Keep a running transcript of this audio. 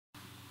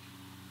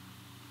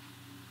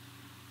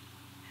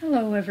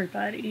Hello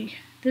everybody,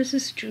 this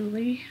is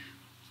Julie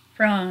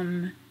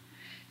from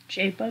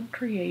JBug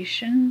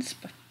Creations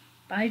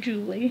by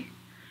Julie.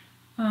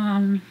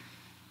 I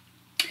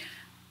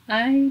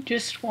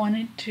just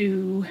wanted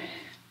to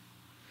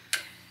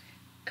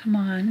come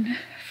on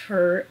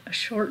for a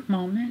short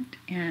moment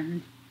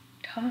and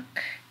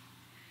talk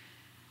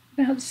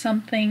about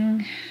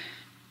something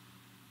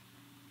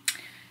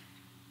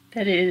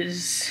that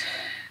is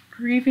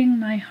grieving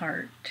my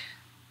heart.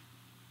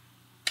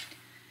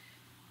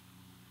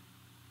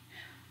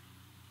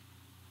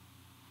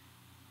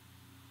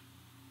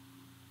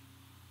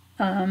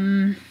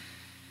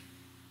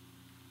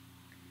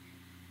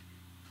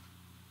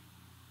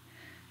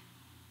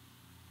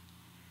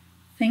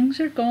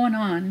 Things are going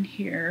on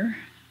here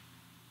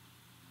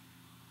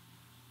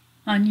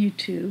on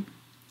YouTube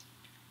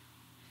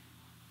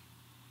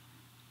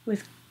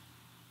with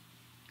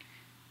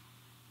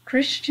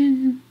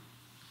Christian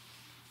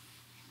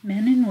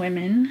men and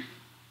women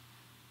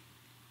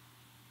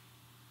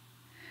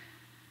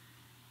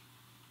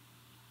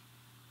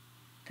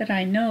that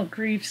I know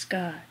grieves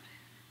God.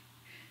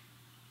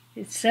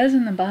 It says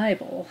in the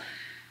Bible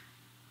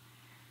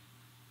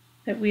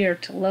that we are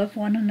to love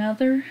one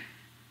another,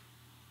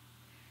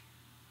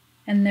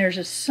 and there's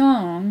a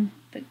song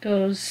that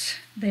goes,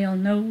 "They'll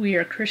know we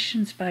are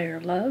Christians by our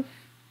love."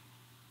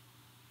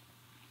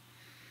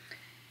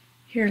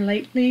 Here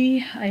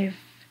lately, I've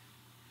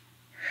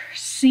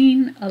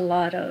seen a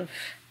lot of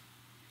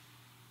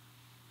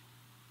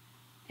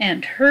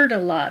and heard a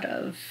lot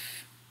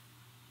of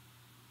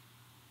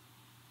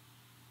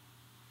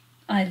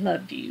 "I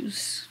love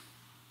yous."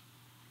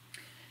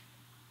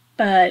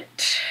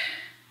 But,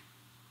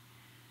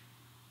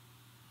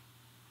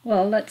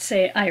 well, let's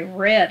say I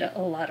read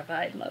a lot of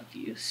 "I love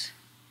yous,"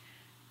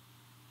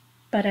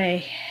 but I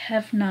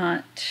have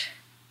not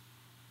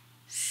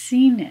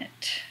seen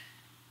it.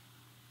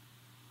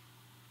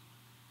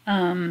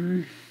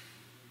 And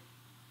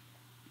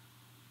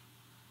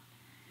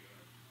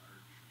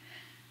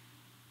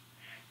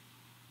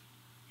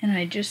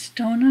I just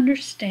don't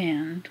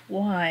understand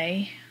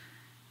why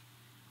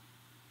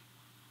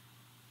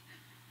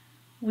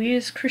we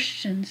as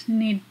Christians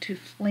need to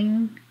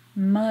fling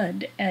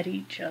mud at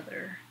each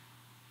other.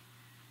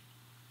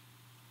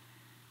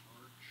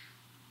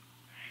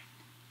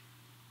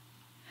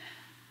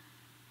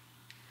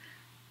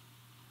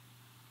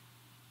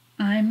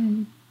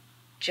 I'm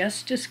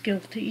just as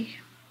guilty.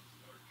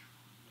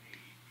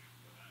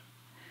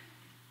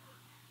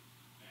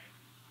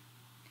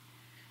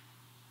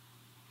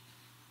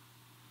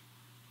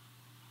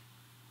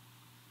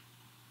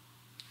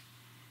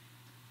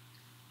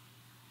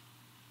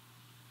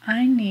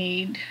 I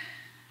need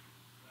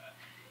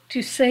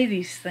to say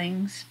these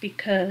things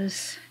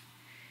because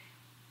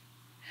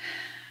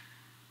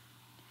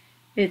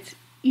it's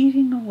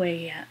eating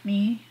away at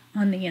me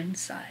on the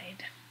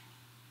inside.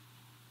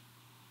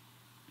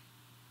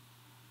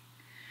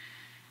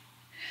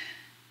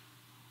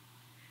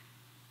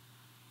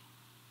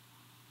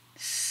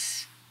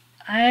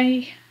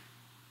 I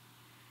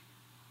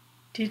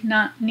did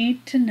not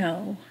need to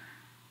know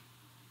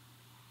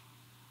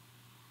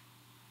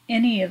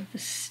any of the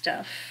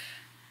stuff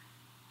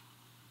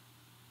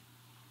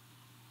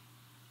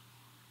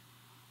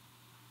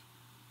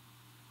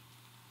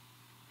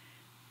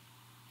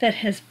that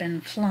has been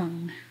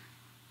flung.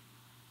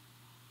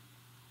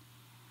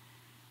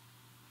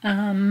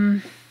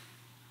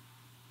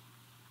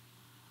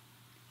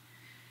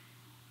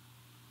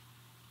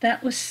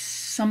 That was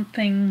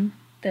something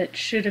that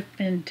should have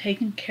been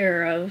taken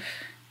care of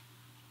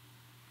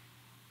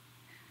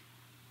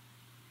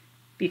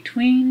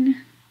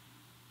between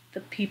the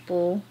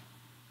people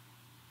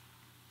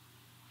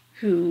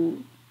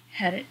who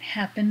had it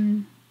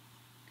happen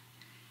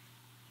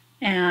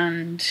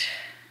and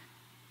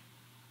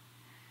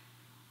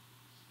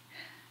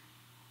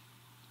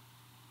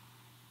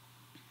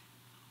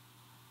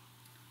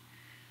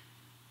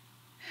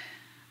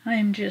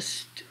I'm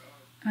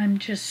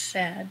just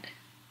sad.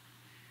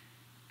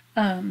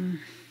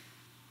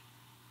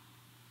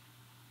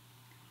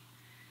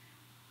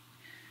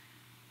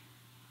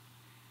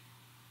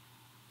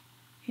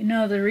 You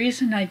know, the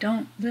reason I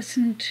don't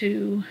listen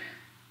to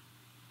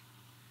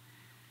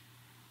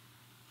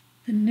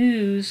the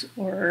news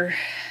or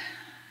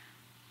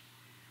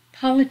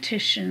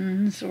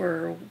politicians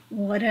or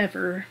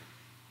whatever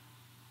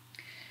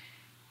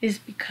is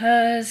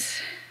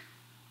because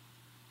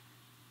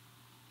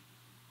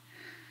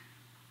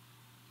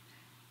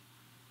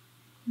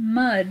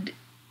mud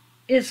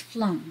is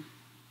flung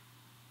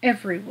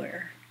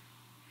everywhere,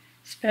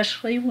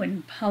 especially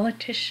when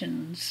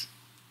politicians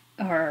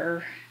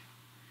are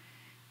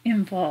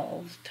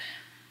involved.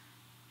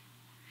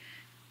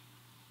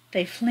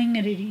 They fling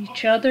it at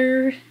each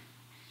other,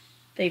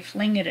 they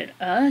fling it at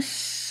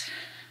us,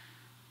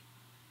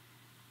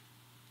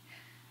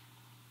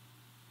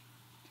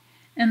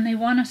 and they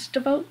want us to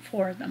vote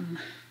for them.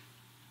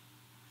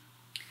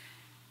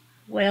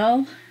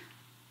 Well,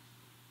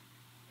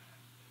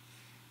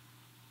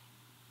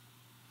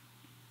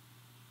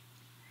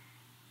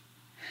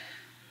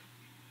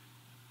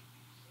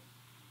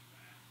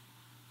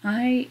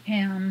 I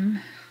am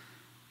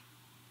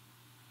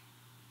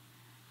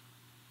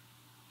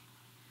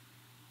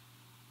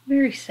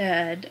very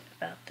sad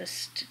about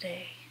this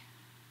today.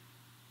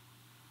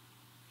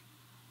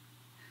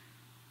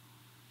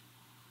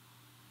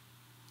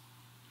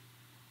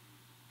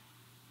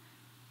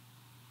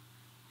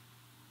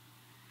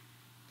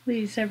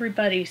 Please,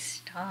 everybody,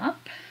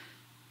 stop.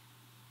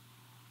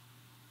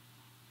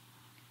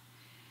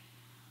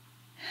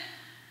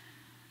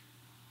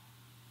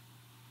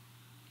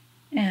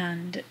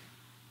 And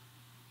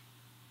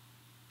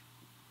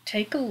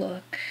take a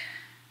look.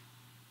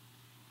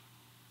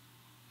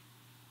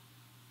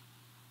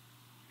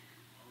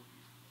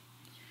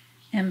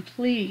 And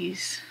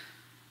please,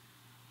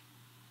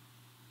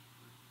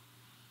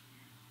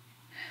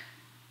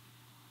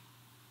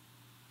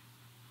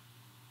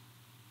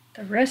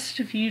 the rest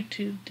of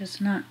YouTube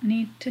does not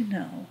need to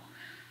know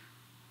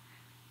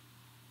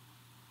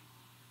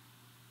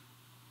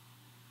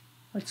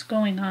what's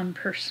going on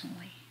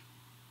personally.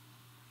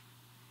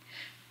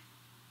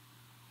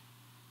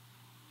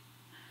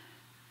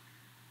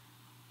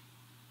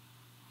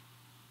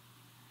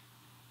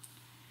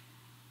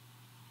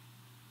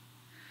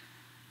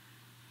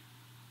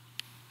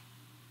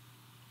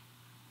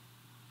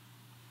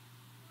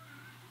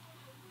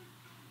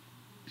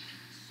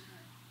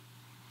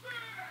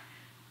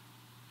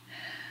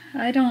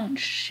 I don't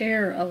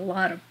share a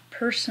lot of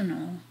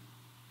personal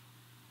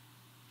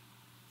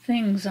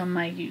things on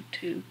my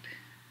YouTube,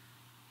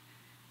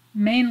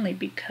 mainly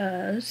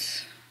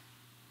because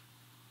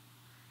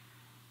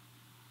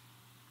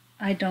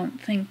I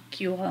don't think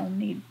you all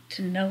need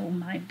to know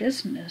my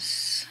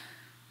business.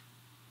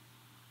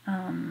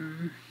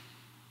 I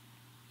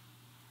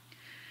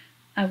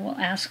will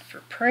ask for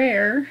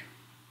prayer,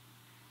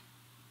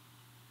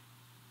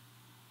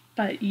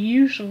 but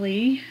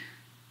usually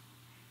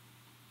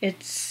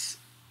it's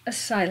a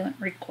silent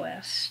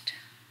request.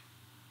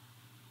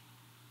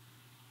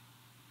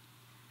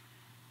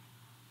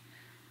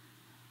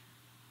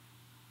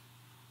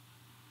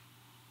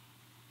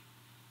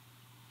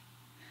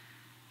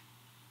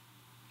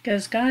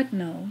 Because God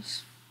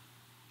knows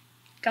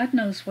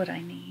what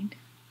I need.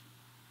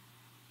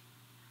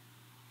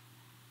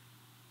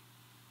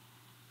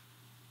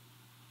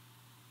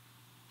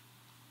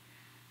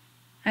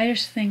 I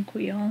just think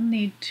we all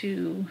need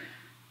to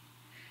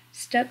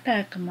step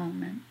back a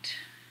moment,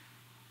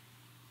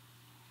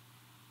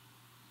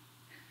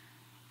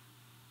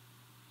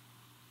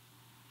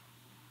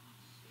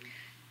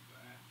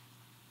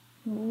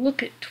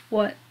 look at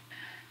what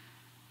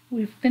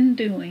we've been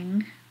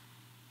doing,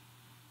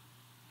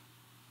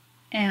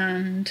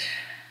 and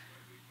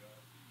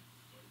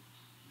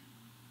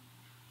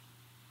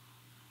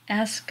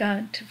ask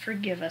God to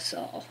forgive us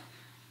all.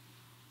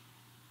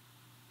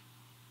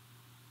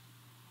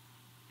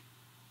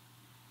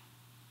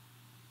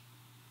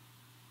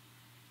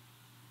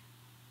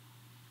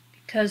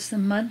 Because the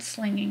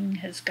mudslinging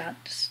has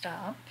got to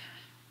stop.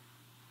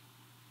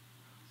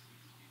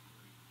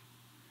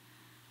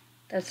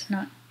 That's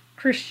not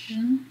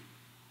Christian.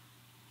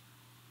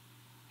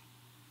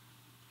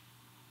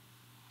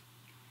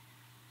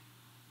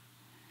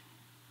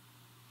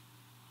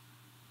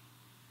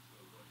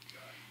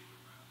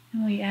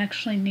 And we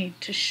actually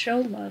need to show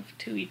love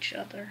to each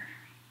other.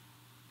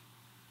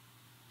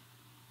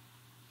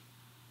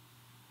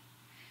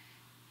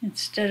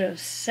 Instead of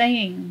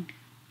saying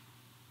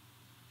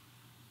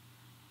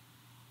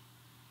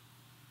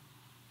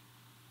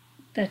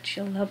that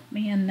you love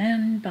me and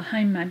then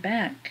behind my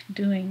back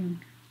doing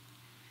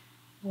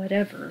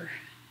whatever.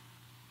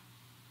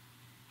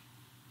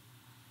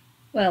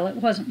 Well, it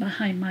wasn't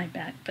behind my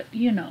back, but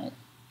you know,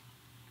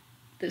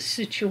 the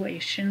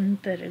situation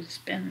that has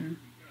been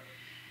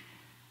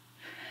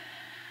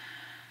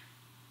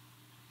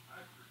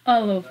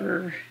all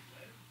over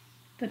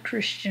the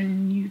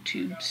Christian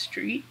YouTube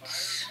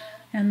streets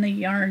and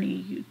the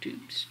Yarny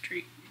YouTube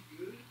street.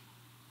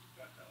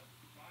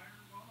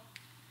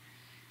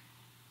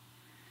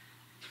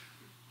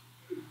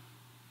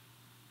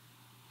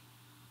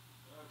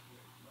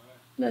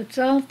 Let's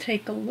all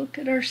take a look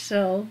at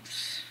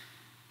ourselves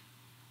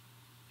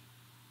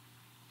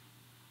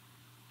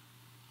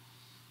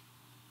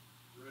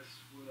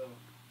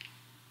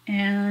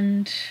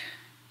and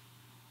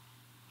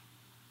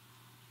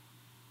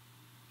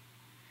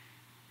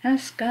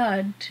ask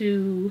God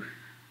to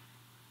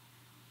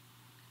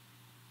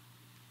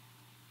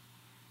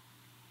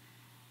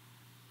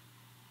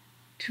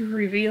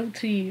reveal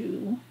to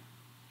you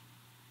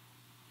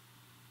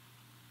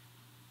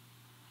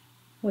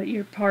what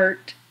your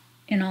part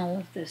in all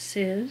of this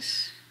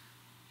is,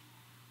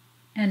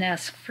 and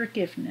ask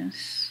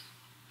forgiveness.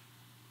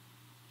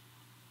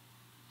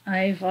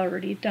 I've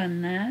already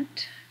done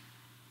that.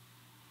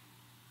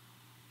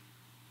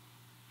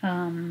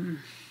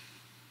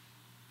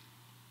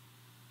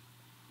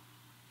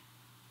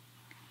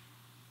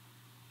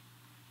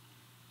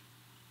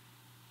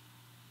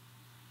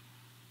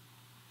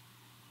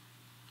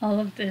 All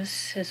of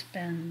this has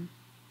been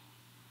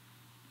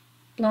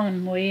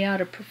blown way out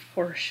of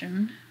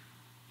proportion.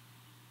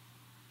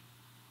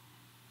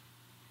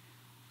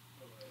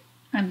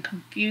 I'm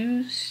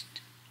confused.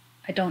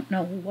 I don't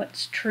know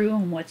what's true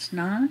and what's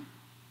not.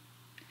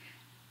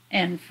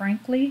 And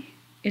frankly,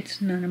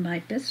 it's none of my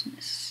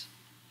business.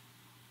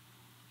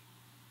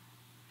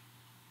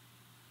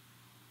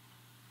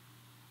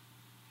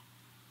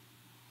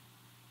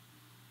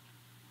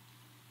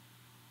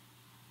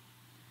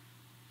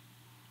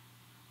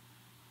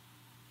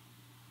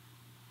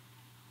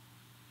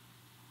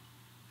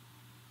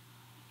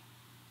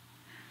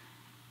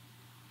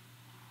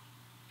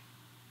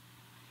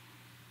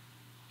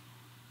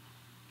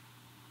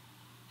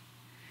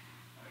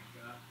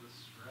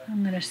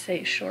 I'm going to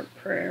say a short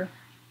prayer.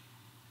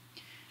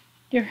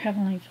 Dear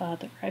Heavenly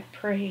Father, I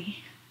pray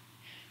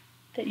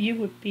that you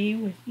would be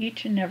with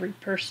each and every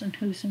person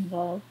who's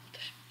involved,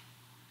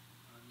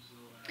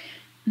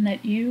 and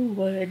that you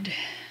would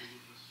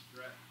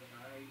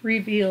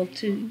reveal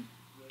to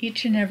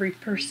each and every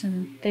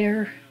person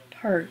their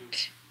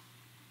part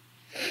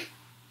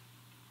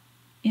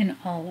in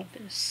all of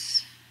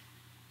this.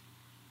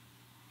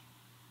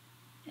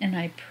 And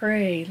I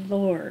pray,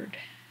 Lord,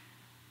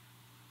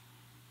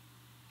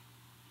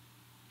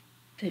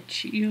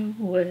 that you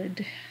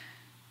would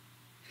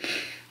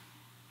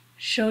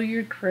show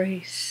your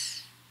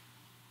grace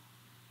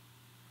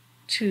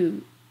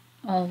to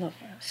all of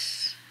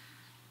us.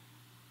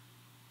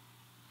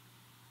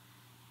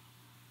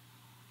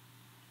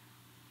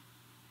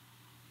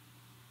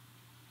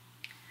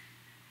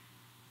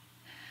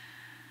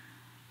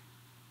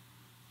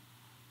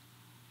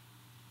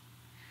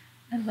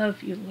 I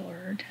love you,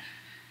 Lord,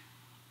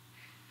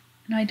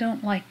 and I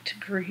don't like to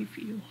grieve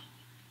you.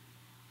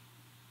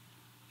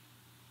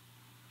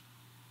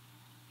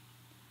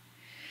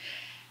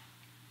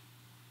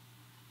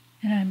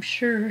 And I'm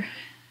sure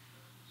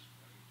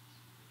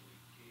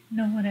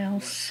no one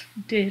else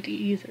did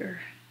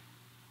either.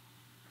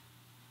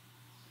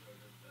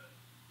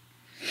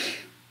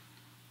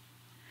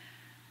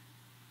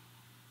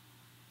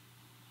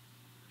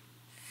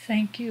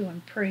 Thank you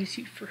and praise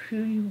you for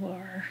who you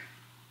are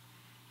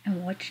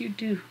and what you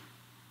do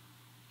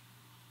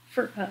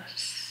for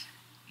us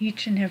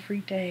each and every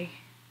day.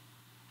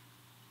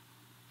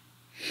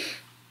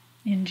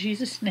 In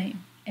Jesus'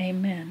 name,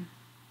 amen.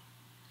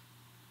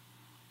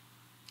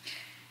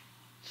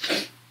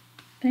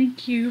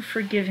 Thank you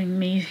for giving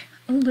me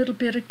a little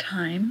bit of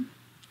time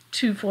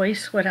to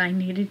voice what I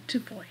needed to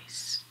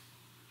voice.